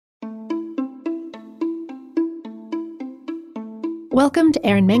Welcome to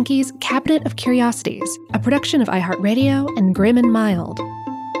Aaron Mahnke's Cabinet of Curiosities, a production of iHeartRadio and Grim and Mild.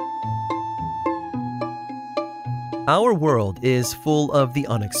 Our world is full of the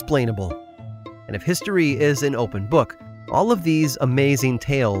unexplainable. And if history is an open book, all of these amazing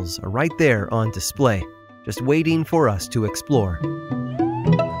tales are right there on display, just waiting for us to explore.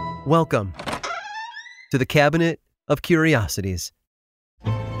 Welcome to the Cabinet of Curiosities.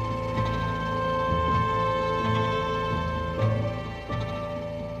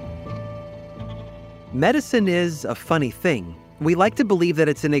 Medicine is a funny thing. We like to believe that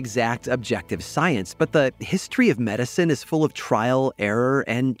it's an exact, objective science, but the history of medicine is full of trial, error,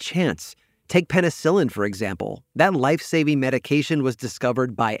 and chance. Take penicillin, for example. That life-saving medication was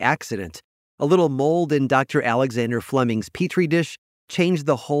discovered by accident. A little mold in Dr. Alexander Fleming's petri dish changed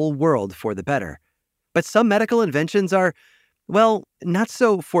the whole world for the better. But some medical inventions are, well, not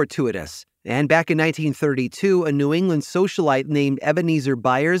so fortuitous. And back in 1932, a New England socialite named Ebenezer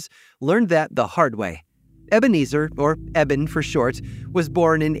Byers learned that the hard way. Ebenezer, or Eben for short, was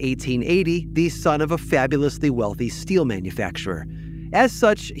born in 1880, the son of a fabulously wealthy steel manufacturer. As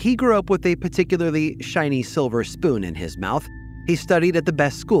such, he grew up with a particularly shiny silver spoon in his mouth. He studied at the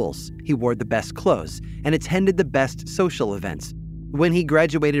best schools, he wore the best clothes, and attended the best social events. When he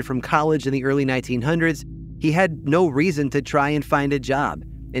graduated from college in the early 1900s, he had no reason to try and find a job.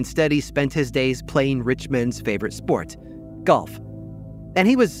 Instead, he spent his days playing rich men's favorite sport, golf. And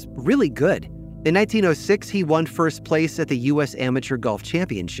he was really good. In 1906, he won first place at the U.S. Amateur Golf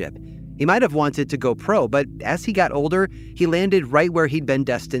Championship. He might have wanted to go pro, but as he got older, he landed right where he'd been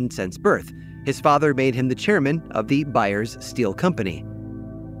destined since birth. His father made him the chairman of the Byers Steel Company.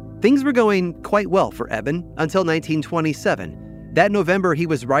 Things were going quite well for Eben until 1927. That November, he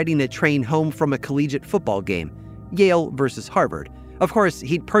was riding a train home from a collegiate football game, Yale versus Harvard. Of course,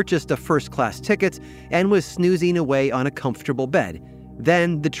 he'd purchased a first-class ticket and was snoozing away on a comfortable bed.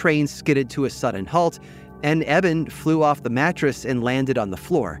 Then the train skidded to a sudden halt, and Eben flew off the mattress and landed on the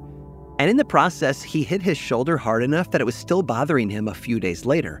floor. And in the process, he hit his shoulder hard enough that it was still bothering him a few days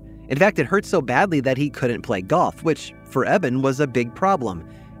later. In fact, it hurt so badly that he couldn't play golf, which for Eben was a big problem.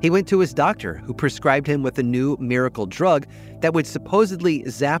 He went to his doctor, who prescribed him with a new miracle drug that would supposedly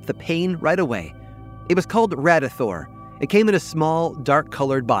zap the pain right away. It was called Radithor. It came in a small,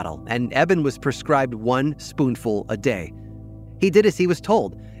 dark-colored bottle, and Eben was prescribed 1 spoonful a day. He did as he was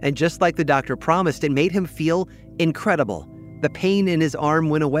told, and just like the doctor promised, it made him feel incredible. The pain in his arm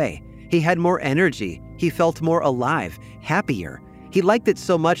went away. He had more energy. He felt more alive, happier. He liked it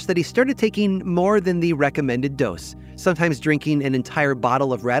so much that he started taking more than the recommended dose, sometimes drinking an entire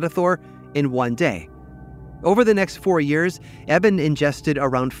bottle of Radithor in one day. Over the next 4 years, Eben ingested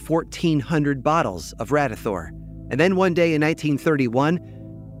around 1,400 bottles of Radithor. And then one day in 1931,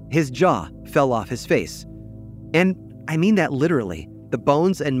 his jaw fell off his face. And I mean that literally. The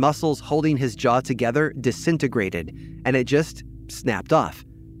bones and muscles holding his jaw together disintegrated, and it just snapped off.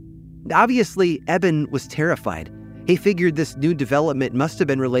 Obviously, Eben was terrified. He figured this new development must have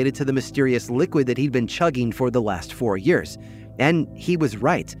been related to the mysterious liquid that he'd been chugging for the last 4 years. And he was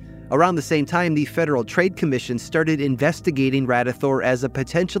right. Around the same time, the Federal Trade Commission started investigating Radithor as a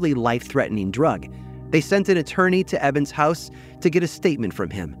potentially life-threatening drug. They sent an attorney to Eben's house to get a statement from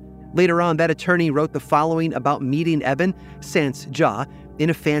him. Later on, that attorney wrote the following about meeting Eben, sans jaw, in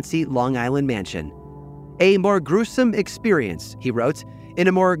a fancy Long Island mansion. "A more gruesome experience," he wrote, "in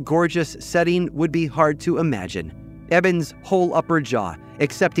a more gorgeous setting would be hard to imagine. Eben's whole upper jaw,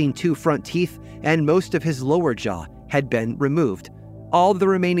 excepting 2 front teeth, and most of his lower jaw had been removed. All the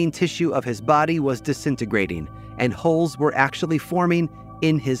remaining tissue of his body was disintegrating, and holes were actually forming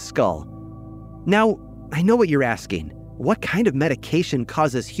in his skull." Now, I know what you're asking. What kind of medication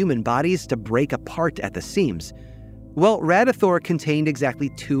causes human bodies to break apart at the seams? Well, Radithor contained exactly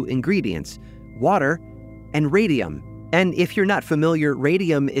 2 ingredients, water and radium. And if you're not familiar,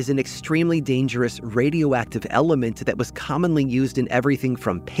 radium is an extremely dangerous radioactive element that was commonly used in everything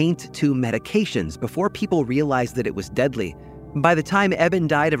from paint to medications before people realized that it was deadly. By the time Eben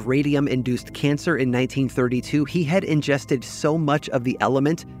died of radium-induced cancer in 1932, he had ingested so much of the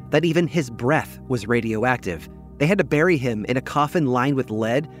element that even his breath was radioactive. They had to bury him in a coffin lined with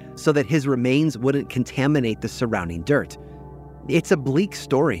lead so that his remains wouldn't contaminate the surrounding dirt. It's a bleak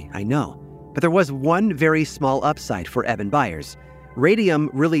story, I know, but there was one very small upside for Eben Byers. Radium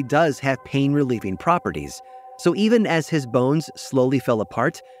really does have pain-relieving properties, so even as his bones slowly fell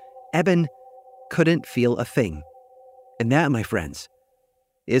apart, Eben couldn't feel a thing. And that, my friends,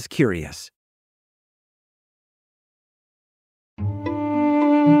 is curious.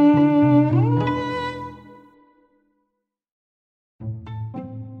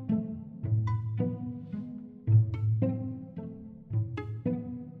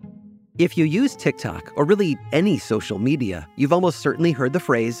 If you use TikTok, or really any social media, you've almost certainly heard the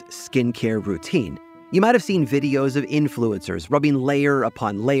phrase skincare routine. You might have seen videos of influencers rubbing layer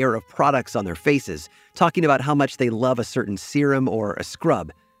upon layer of products on their faces, talking about how much they love a certain serum or a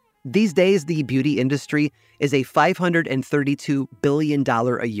scrub. These days, the beauty industry is a $532 billion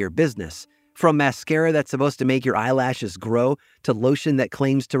a year business. From mascara that's supposed to make your eyelashes grow to lotion that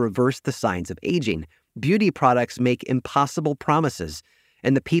claims to reverse the signs of aging, beauty products make impossible promises,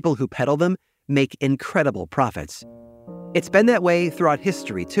 and the people who peddle them make incredible profits. It's been that way throughout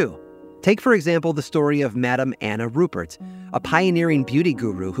history, too. Take, for example, the story of Madame Anna Rupert, a pioneering beauty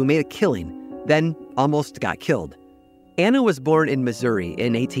guru who made a killing, then almost got killed. Anna was born in Missouri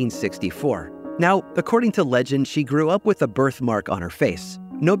in 1864. Now, according to legend, she grew up with a birthmark on her face.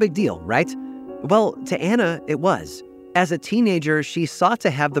 No big deal, right? Well, to Anna, it was. As a teenager, she sought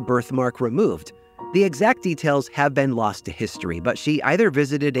to have the birthmark removed. The exact details have been lost to history, but she either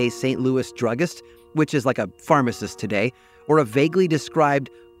visited a St. Louis druggist, which is like a pharmacist today, or a vaguely described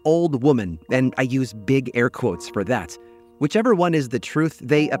old woman, and I use big air quotes for that. Whichever one is the truth,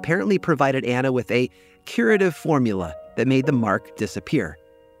 they apparently provided Anna with a curative formula that made the mark disappear.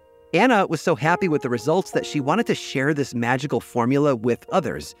 Anna was so happy with the results that she wanted to share this magical formula with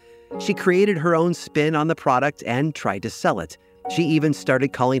others. She created her own spin on the product and tried to sell it. She even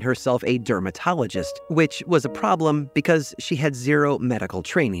started calling herself a dermatologist, which was a problem because she had zero medical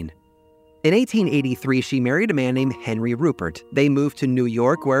training. In 1883, she married a man named Henry Rupert. They moved to New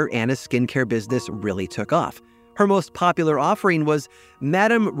York, where Anna's skincare business really took off. Her most popular offering was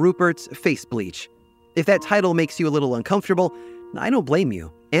Madame Rupert's Face Bleach. If that title makes you a little uncomfortable, I don't blame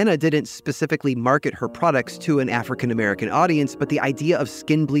you. Anna didn't specifically market her products to an African-American audience, but the idea of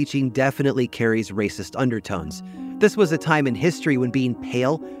skin bleaching definitely carries racist undertones. This was a time in history when being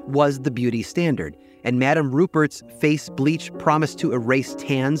pale was the beauty standard, and Madame Rupert's Face Bleach promised to erase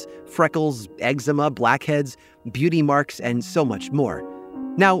tans, freckles, eczema, blackheads, beauty marks, and so much more.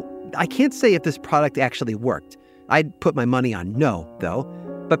 Now, I can't say if this product actually worked. I'd put my money on no, though.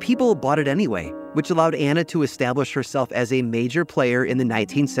 But people bought it anyway, which allowed Anna to establish herself as a major player in the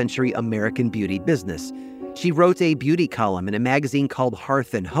 19th century American beauty business. She wrote a beauty column in a magazine called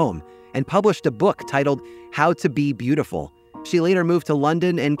Hearth and Home, and published a book titled How to Be Beautiful. She later moved to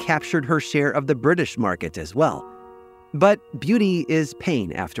London and captured her share of the British market as well. But beauty is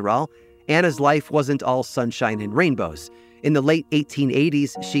pain, after all. Anna's life wasn't all sunshine and rainbows. In the late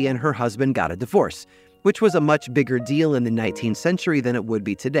 1880s, she and her husband got a divorce, which was a much bigger deal in the 19th century than it would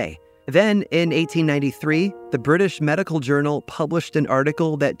be today. Then, in 1893, the British Medical Journal published an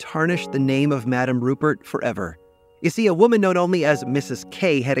article that tarnished the name of Madame Rupert forever. You see, a woman known only as Mrs.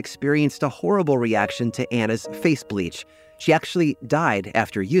 K had experienced a horrible reaction to Anna's face bleach. She actually died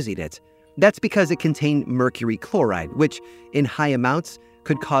after using it. That's because it contained mercury chloride, which, in high amounts,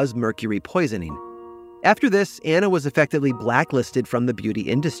 could cause mercury poisoning. After this, Anna was effectively blacklisted from the beauty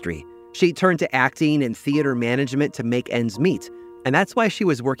industry. She turned to acting and theater management to make ends meet. And that's why she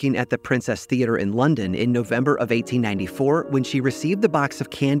was working at the Princess Theatre in London in November of 1894 when she received a box of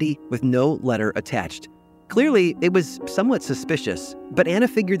candy with no letter attached. Clearly, it was somewhat suspicious, but Anna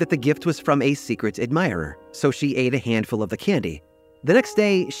figured that the gift was from a secret admirer, so she ate a handful of the candy. The next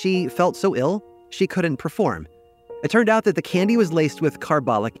day, she felt so ill, she couldn't perform. It turned out that the candy was laced with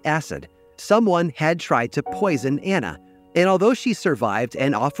carbolic acid. Someone had tried to poison Anna, and although she survived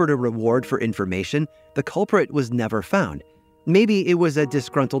and offered a reward for information, the culprit was never found. Maybe it was a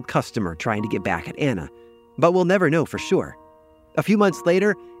disgruntled customer trying to get back at Anna, but we'll never know for sure. A few months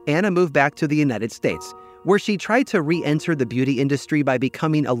later, Anna moved back to the United States, where she tried to re-enter the beauty industry by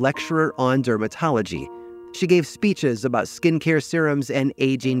becoming a lecturer on dermatology. She gave speeches about skincare serums and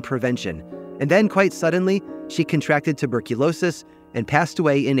aging prevention, and then quite suddenly, she contracted tuberculosis and passed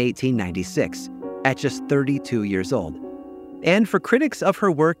away in 1896, at just 32 years old. And for critics of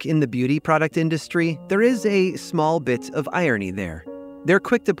her work in the beauty product industry, there is a small bit of irony there. They're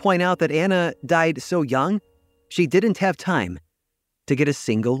quick to point out that Anna died so young, she didn't have time to get a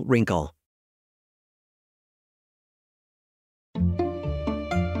single wrinkle.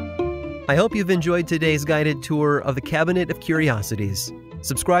 I hope you've enjoyed today's guided tour of the Cabinet of Curiosities.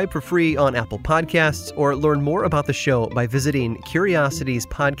 Subscribe for free on Apple Podcasts or learn more about the show by visiting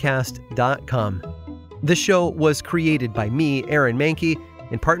curiositiespodcast.com. This show was created by me, Aaron Mahnke,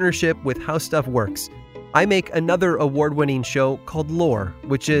 in partnership with How Stuff Works. I make another award-winning show called Lore,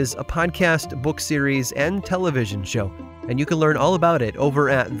 which is a podcast, book series, and television show, and you can learn all about it over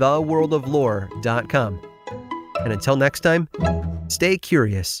at theworldoflore.com. And until next time, stay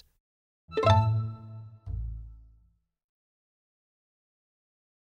curious.